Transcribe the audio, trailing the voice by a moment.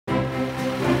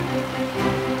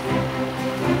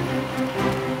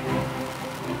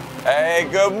Hey,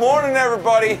 good morning,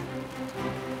 everybody.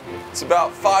 It's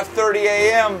about 5:30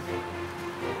 a.m.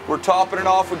 We're topping it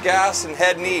off with gas and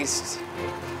heading east.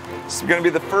 This is going to be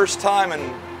the first time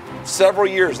in several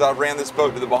years that I've ran this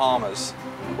boat to the Bahamas.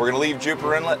 We're going to leave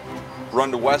Jupiter Inlet,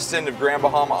 run to west end of Grand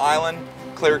Bahama Island,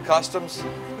 clear customs,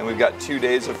 and we've got 2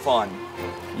 days of fun.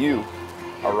 You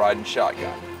are riding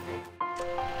shotgun.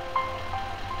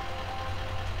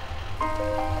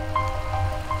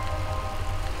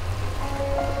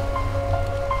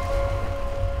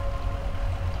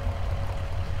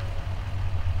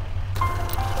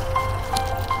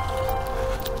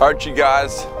 All right, you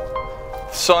guys,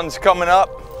 the sun's coming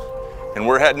up and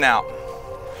we're heading out.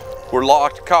 We're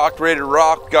locked, cocked, ready to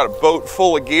rock. Got a boat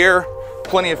full of gear,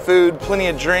 plenty of food, plenty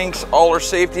of drinks, all our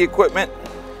safety equipment,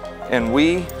 and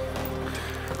we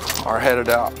are headed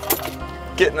out.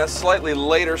 Getting a slightly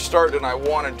later start than I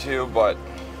wanted to, but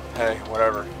hey,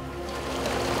 whatever.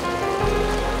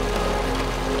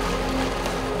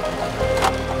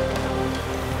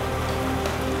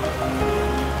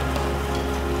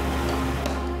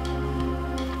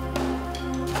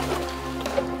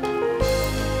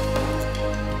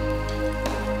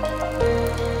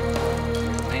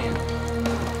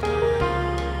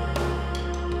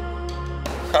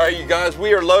 All right, you guys,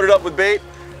 we are loaded up with bait.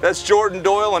 That's Jordan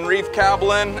Doyle and Reef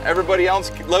Cablin. Everybody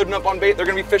else loading up on bait. They're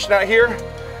gonna be fishing out here.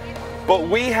 But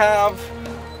we have,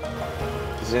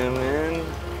 zoom in.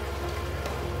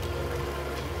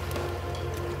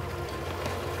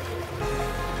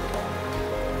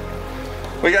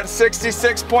 We got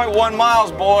 66.1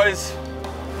 miles, boys.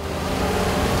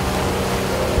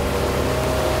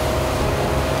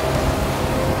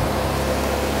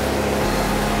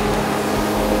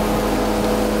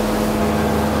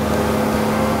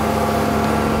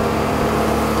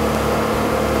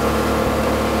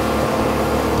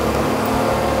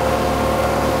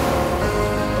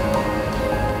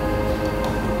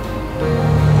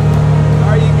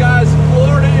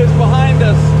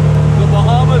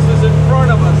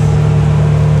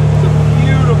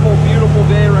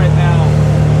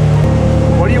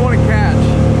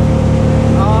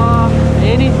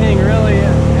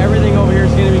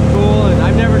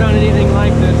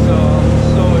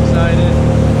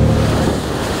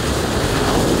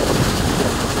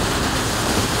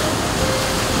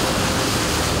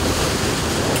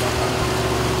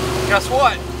 Guess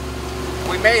what?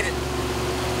 We made it.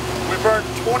 We burned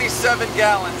 27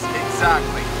 gallons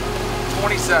exactly.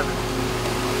 27.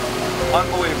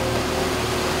 Unbelievable.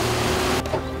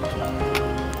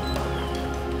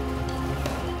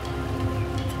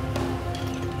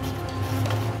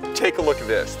 Take a look at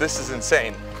this. This is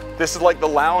insane. This is like the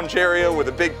lounge area with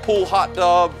a big pool hot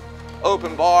tub,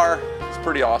 open bar. It's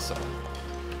pretty awesome.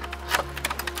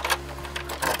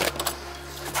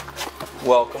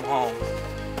 Welcome home.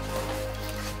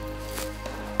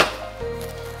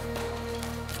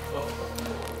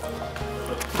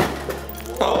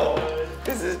 Oh,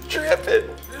 this is dripping.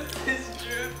 This is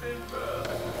dripping, bro.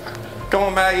 Come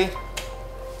on, Maggie.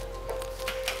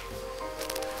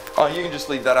 Oh, you can just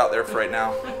leave that out there for right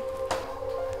now.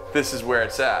 This is where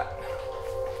it's at.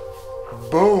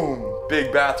 Boom.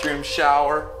 Big bathroom,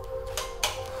 shower.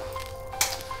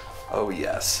 Oh,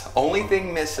 yes. Only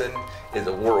thing missing is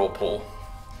a whirlpool.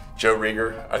 Joe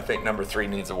Rieger, I think number 3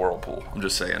 needs a whirlpool. I'm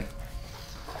just saying.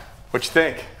 What you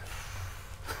think?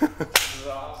 This is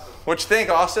awesome. What you think,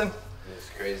 Austin? This is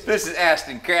crazy. This is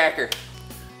Aston Cracker.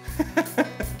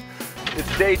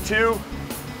 It's day 2.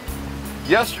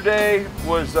 Yesterday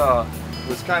was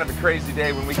kind of a crazy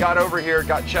day. When we got over here,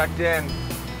 got checked in,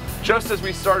 just as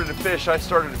we started to fish, I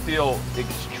started to feel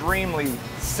extremely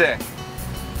sick.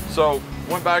 So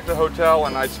went back to the hotel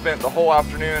and I spent the whole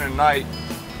afternoon and night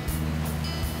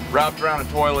wrapped around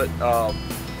a toilet,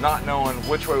 not knowing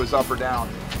which way was up or down.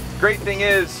 Great thing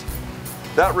is,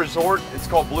 that resort, it's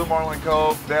called Blue Marlin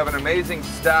Cove. They have an amazing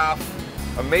staff,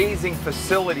 amazing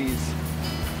facilities,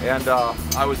 and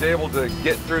I was able to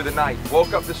get through the night.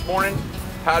 Woke up this morning,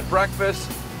 had breakfast,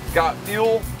 got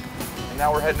fuel, and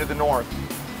now we're heading to the north.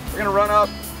 We're gonna run up,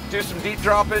 do some deep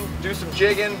dropping, do some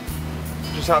jigging,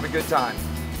 just have a good time.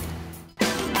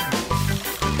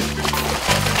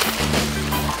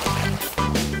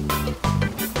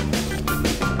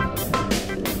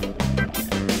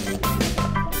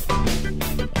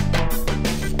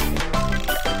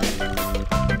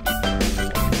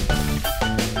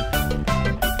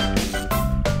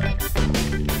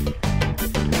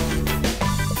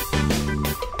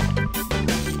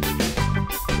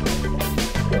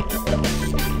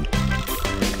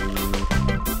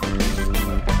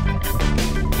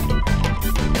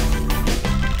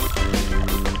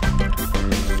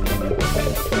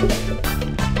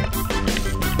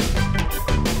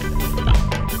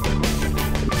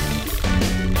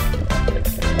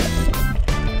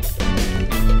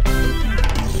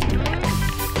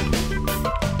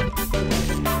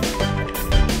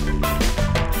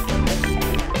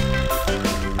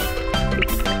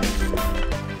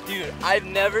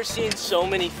 never seen so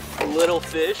many little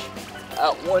fish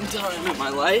at one time in my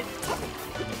life.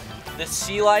 The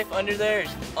sea life under there is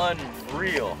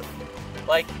unreal.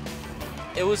 Like,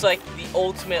 it was like the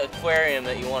ultimate aquarium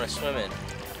that you want to swim in.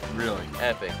 Really?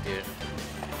 Epic, dude.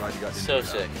 Glad you got So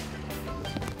sick.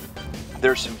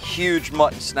 There's some huge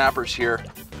mutton snappers here.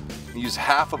 Use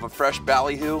half of a fresh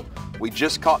ballyhoo. We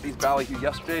just caught these ballyhoo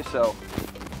yesterday, so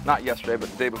not yesterday,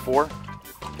 but the day before.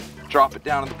 Drop it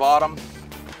down at the bottom.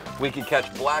 We could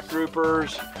catch black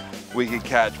groupers. We could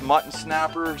catch mutton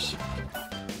snappers.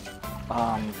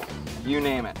 You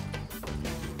name it.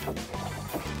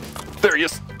 There he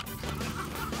is.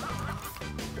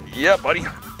 Yeah, buddy.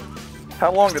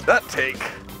 How long did that take?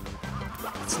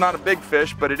 It's not a big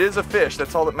fish, but it is a fish.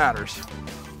 That's all that matters.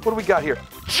 What do we got here?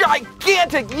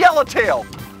 Gigantic yellowtail.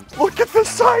 Look at the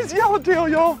size yellowtail,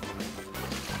 y'all.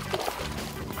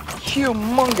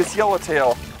 Humongous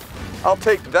yellowtail. I'll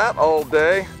take that all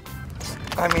day.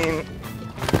 I mean,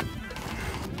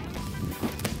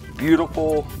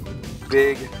 beautiful,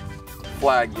 big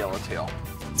flag yellowtail.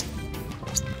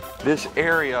 This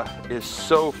area is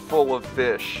so full of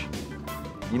fish.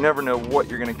 You never know what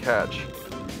you're gonna catch.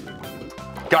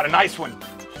 Got a nice one.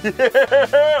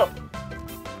 Yeah!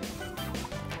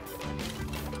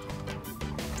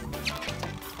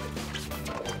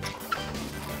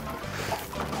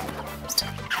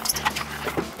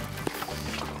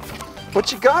 What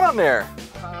you got on there?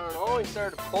 I don't know, he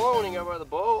started pulling when he got by the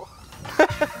boat.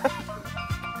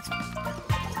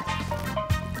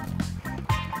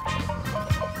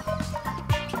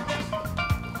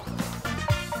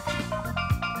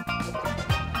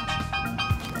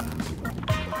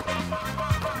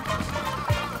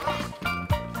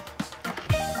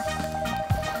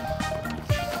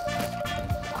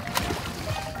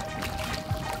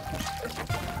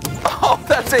 Oh,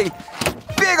 that's a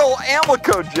big old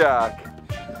Amlico jack.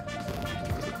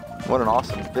 What an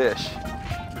awesome fish.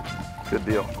 Good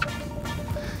deal.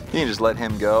 You can just let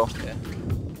him go. Yeah.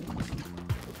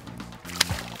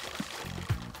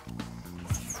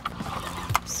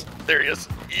 There he is.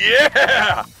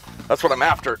 Yeah! That's what I'm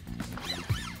after.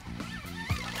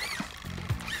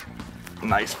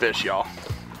 Nice fish, y'all.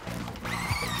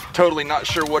 Totally not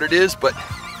sure what it is, but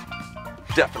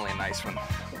definitely a nice one.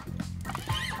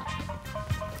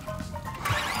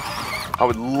 I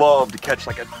would love to catch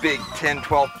like a big 10,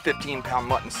 12, 15 pound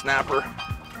mutton snapper.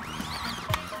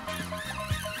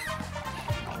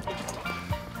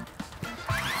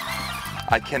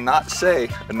 I cannot say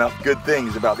enough good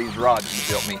things about these rods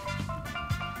you built me.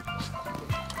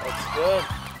 That's good.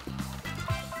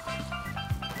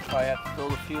 Probably have to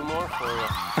build a few more for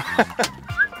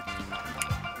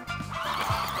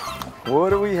you. What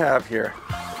do we have here?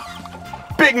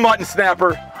 Big mutton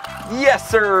snapper. Yes,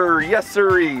 sir. Yes,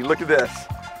 sirree. Look at this.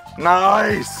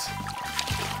 Nice.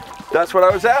 That's what I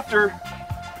was after.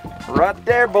 Right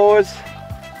there, boys.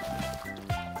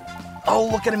 Oh,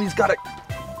 look at him. He's got it.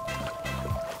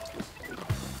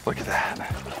 Look at that.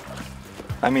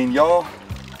 I mean, y'all,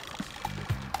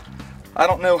 I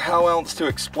don't know how else to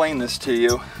explain this to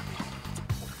you,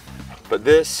 but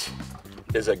this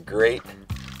is a great,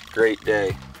 great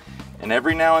day. And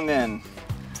every now and then,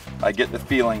 I get the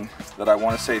feeling that I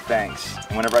want to say thanks.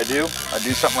 And whenever I do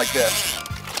something like this.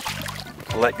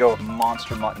 I let go of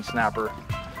monster mutton snapper.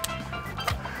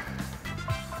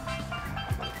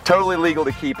 Totally legal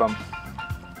to keep them.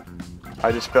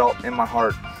 I just felt in my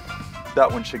heart,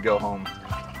 that one should go home.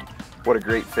 What a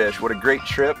great fish, what a great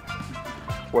trip,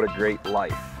 what a great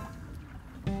life.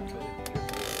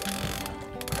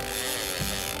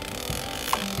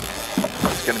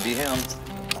 It's gonna be him.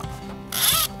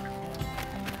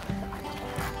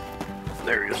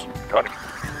 There he is. Got him.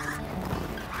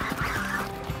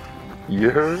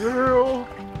 Yeah.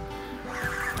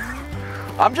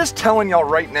 I'm just telling y'all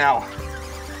right now,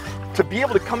 to be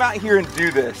able to come out here and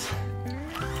do this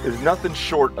is nothing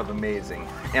short of amazing.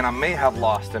 And I may have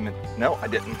lost him. No, I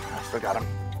didn't. I still got him.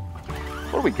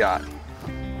 What do we got?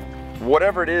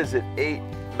 Whatever it is, it ate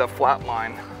the flat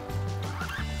line.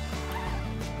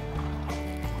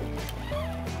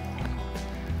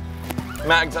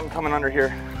 Mags, I'm coming under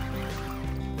here.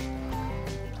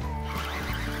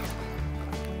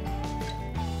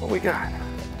 What we got?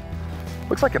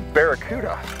 Looks like a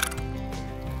barracuda.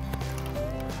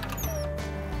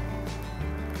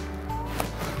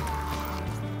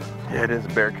 Yeah, it is a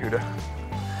barracuda.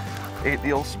 Ate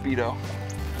the old Speedo.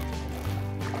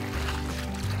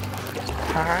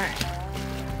 All right.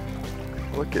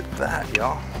 Look at that,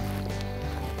 y'all.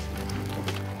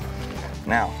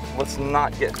 Now, let's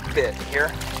not get bit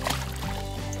here.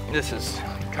 This is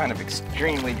kind of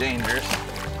extremely dangerous.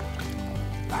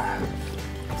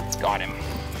 Got him.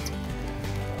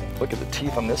 Look at the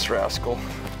teeth on this rascal.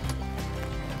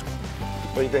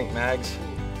 What do you think, Mags?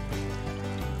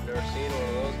 Never seen one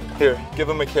of those. Here, give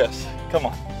him a kiss. Come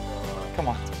on. Come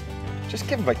on. Just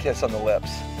give him a kiss on the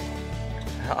lips.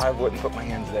 I wouldn't put my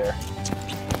hands there.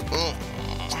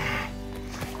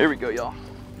 Here we go, y'all.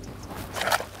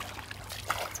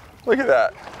 Look at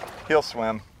that. He'll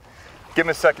swim. Give him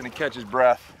a second to catch his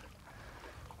breath.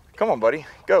 Come on, buddy.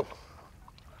 Go.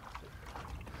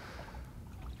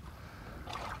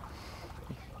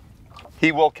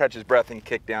 He will catch his breath and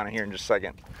kick down in here in just a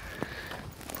second.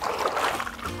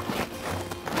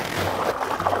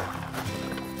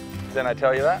 Didn't I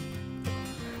tell you that?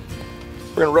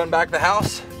 We're gonna run back to the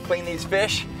house, clean these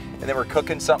fish, and then we're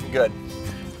cooking something good.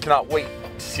 Cannot wait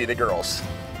to see the girls.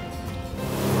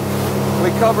 We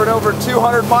covered over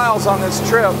 200 miles on this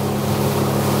trip.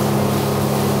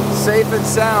 Safe and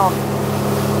sound.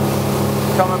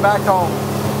 Coming back home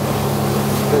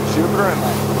to Jupiter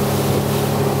Inlet.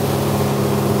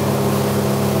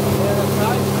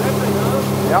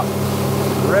 Yep,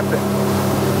 ripping.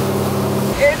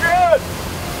 Adrian!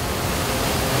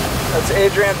 That's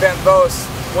Adrian Van Vos.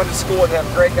 Went to school with him,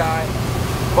 great guy.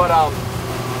 But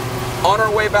on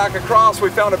our way back across,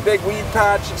 we found a big weed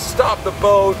patch, stopped the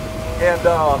boat, and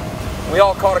we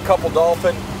all caught a couple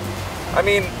dolphin. I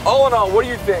mean, all in all, what do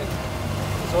you think?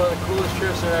 It's one of the coolest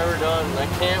trips I've ever done, and I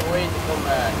can't wait to come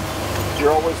back.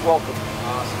 You're always welcome.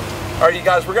 Awesome. All right, you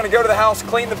guys, we're gonna go to the house,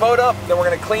 clean the boat up, then we're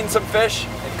gonna clean some fish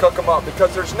and cook them up,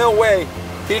 because there's no way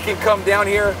he can come down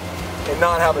here and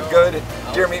not have a good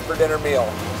deer meat for dinner meal.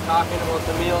 I was talking about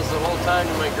the meals the whole time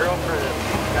to my girlfriend.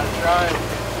 Gotta try them.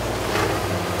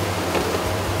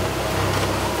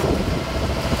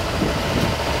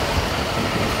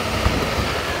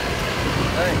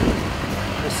 Hey,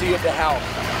 we'll see you at the house.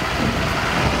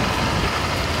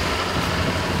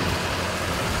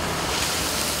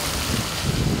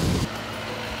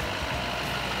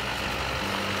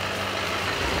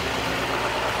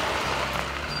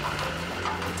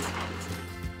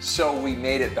 So we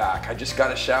made it back. I just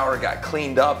got a shower, got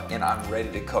cleaned up, and I'm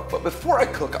ready to cook. But before I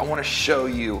cook, I want to show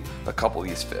you a couple of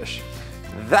these fish.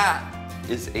 That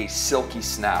is a silky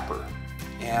snapper.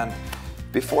 And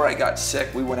before I got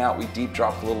sick, we went out, we deep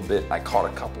dropped a little bit, and I caught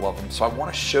a couple of them. So I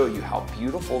want to show you how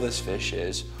beautiful this fish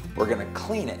is. We're gonna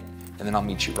clean it, and then I'll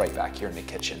meet you right back here in the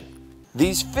kitchen.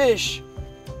 These fish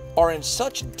are in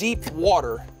such deep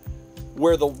water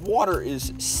where the water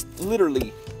is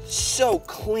literally so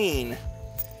clean.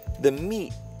 The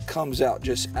meat comes out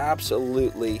just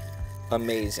absolutely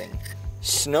amazing.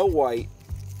 Snow white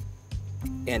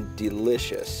and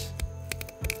delicious.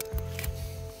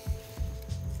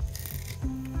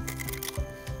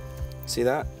 See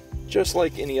that? Just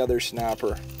like any other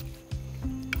snapper.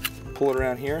 Pull it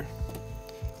around here.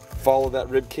 Follow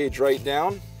that rib cage right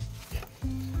down.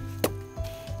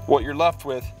 What you're left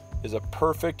with is a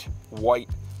perfect white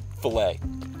fillet.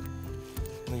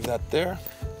 Leave that there.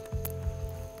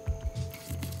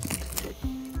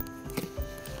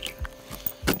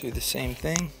 Do the same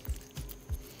thing.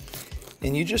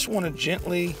 And you just want to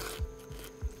gently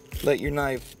let your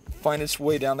knife find its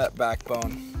way down that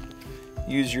backbone.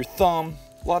 Use your thumb.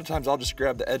 A lot of times I'll just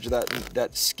grab the edge of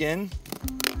that skin,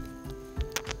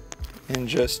 and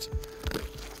just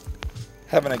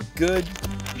having a good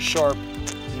sharp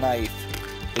knife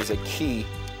is a key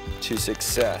to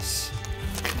success.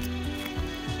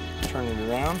 Turn it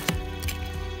around.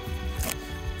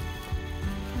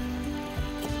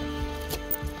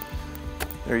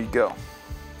 There you go.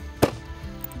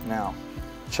 Now,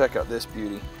 check out this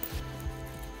beauty.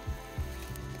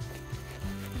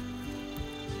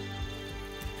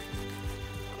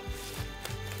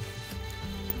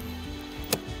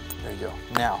 There you go.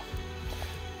 Now,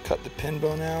 cut the pin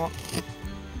bone out.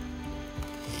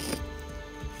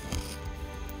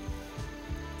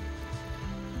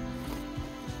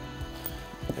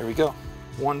 There we go.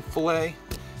 One fillet.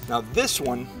 Now this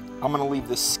one, I'm gonna leave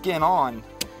the skin on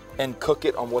and cook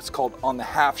it on what's called on the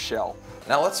half shell.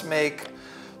 Now let's make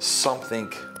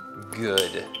something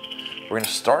good. We're gonna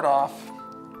start off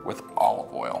with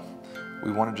olive oil.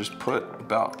 We wanna just put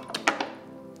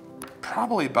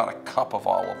probably about a cup of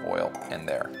olive oil in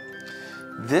there.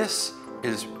 This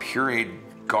is pureed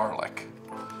garlic.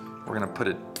 We're gonna put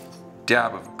a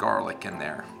dab of garlic in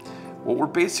there. What we're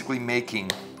basically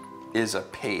making is a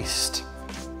paste.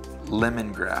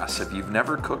 Lemongrass. If you've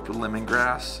never cooked with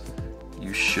lemongrass,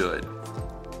 you should.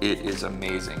 It is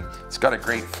amazing. It's got a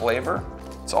great flavor.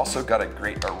 It's also got a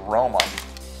great aroma.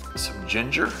 Some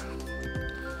ginger.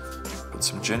 Put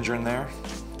some ginger in there.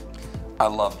 I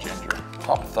love ginger.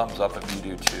 Pop a thumbs up if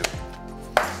you do too.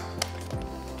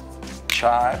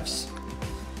 Chives.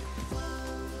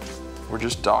 We're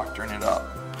just doctoring it up.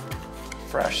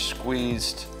 Fresh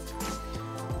squeezed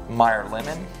Meyer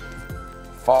lemon,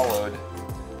 followed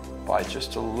by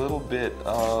just a little bit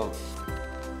of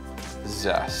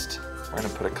zest. We're gonna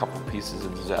put a couple pieces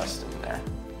of zest in there.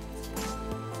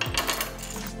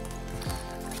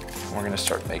 We're gonna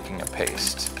start making a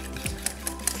paste.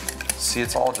 See,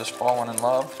 it's all just falling in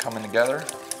love, coming together.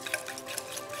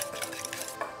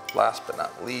 Last but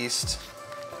not least,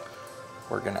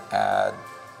 we're gonna add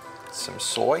some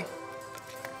soy.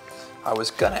 I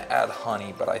was gonna add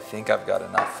honey, but I think I've got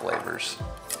enough flavors.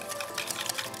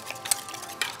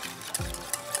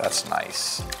 That's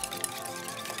nice.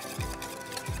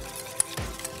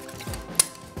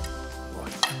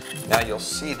 Now you'll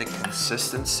see the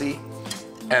consistency.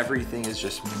 Everything is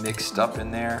just mixed up in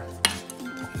there.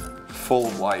 Full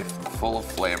of life, full of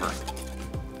flavor.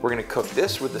 We're gonna cook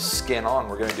this with the skin on.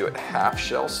 We're gonna do it half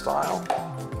shell style.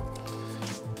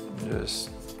 Just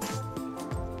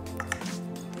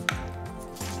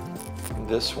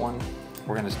this one,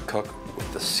 we're gonna cook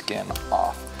with the skin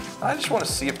off. I just wanna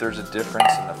see if there's a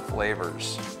difference in the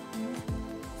flavors.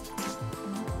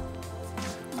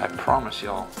 I promise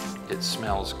y'all, it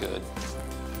smells good.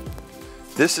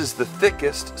 This is the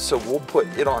thickest, so we'll put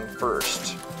it on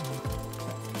first.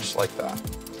 Just like that.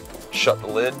 Shut the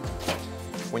lid.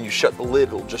 When you shut the lid,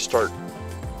 it'll just start,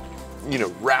 you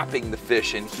know, wrapping the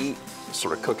fish in heat,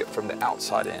 sort of cook it from the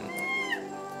outside in.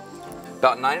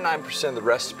 About 99% of the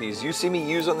recipes you see me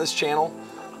use on this channel,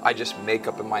 I just make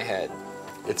up in my head.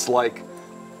 It's like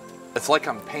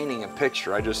I'm painting a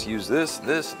picture. I just use this,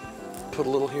 put a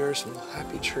little here, some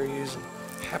happy trees and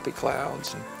happy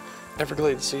clouds and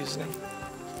Everglades seasoning.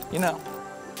 You know.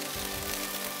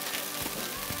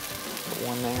 Put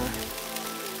one there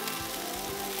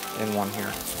and one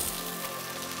here.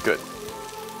 Good.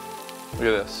 Look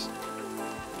at this.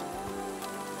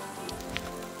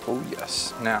 Oh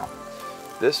yes. Now,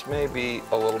 this may be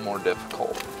a little more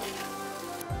difficult.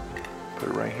 Put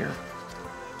it right here.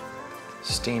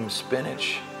 Steamed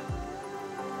spinach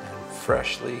and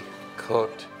freshly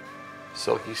cooked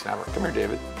silky snapper. Come here,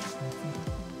 David.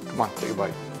 Come on, take a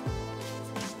bite.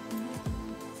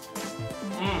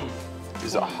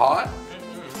 Is it hot?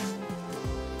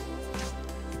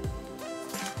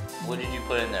 What did you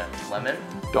put in there? Lemon?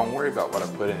 Don't worry about what I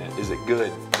put in it. Is it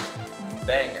good?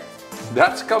 Banger.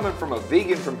 That's coming from a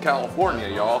vegan from California,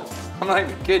 y'all. I'm not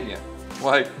even kidding you.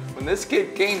 Like, when this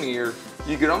kid came here,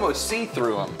 you could almost see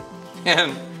through him.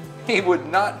 And he would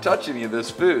not touch any of this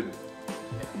food.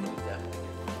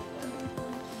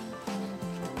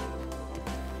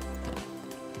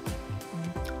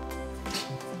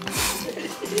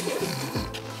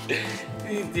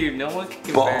 Dude, no one can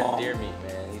compare to deer meat,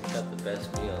 man. He's got the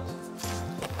best meals.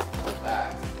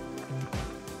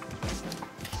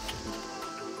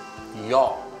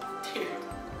 Y'all,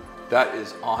 that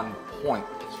is on point.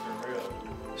 It's for real.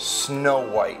 Snow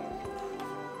white,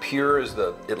 pure as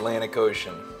the Atlantic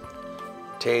Ocean.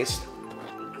 Taste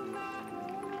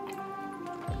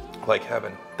like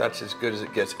heaven. That's as good as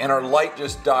it gets. And our light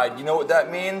just died. You know what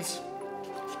that means?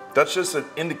 That's just an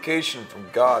indication from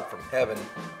God, from heaven,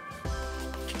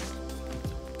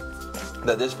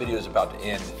 that this video is about to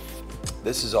end.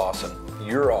 This is awesome.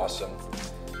 You're awesome.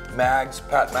 Mags,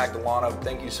 Pat Magdalano,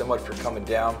 thank you so much for coming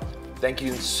down. Thank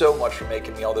you so much for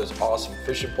making me all those awesome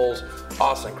fishing poles.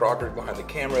 Austin Crocker behind the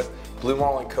camera. Blue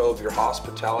Marlin Cove, your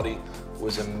hospitality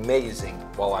was amazing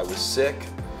while I was sick,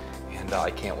 and I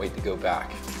can't wait to go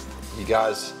back. You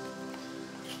guys,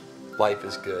 life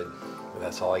is good.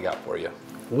 That's all I got for you.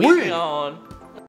 We on.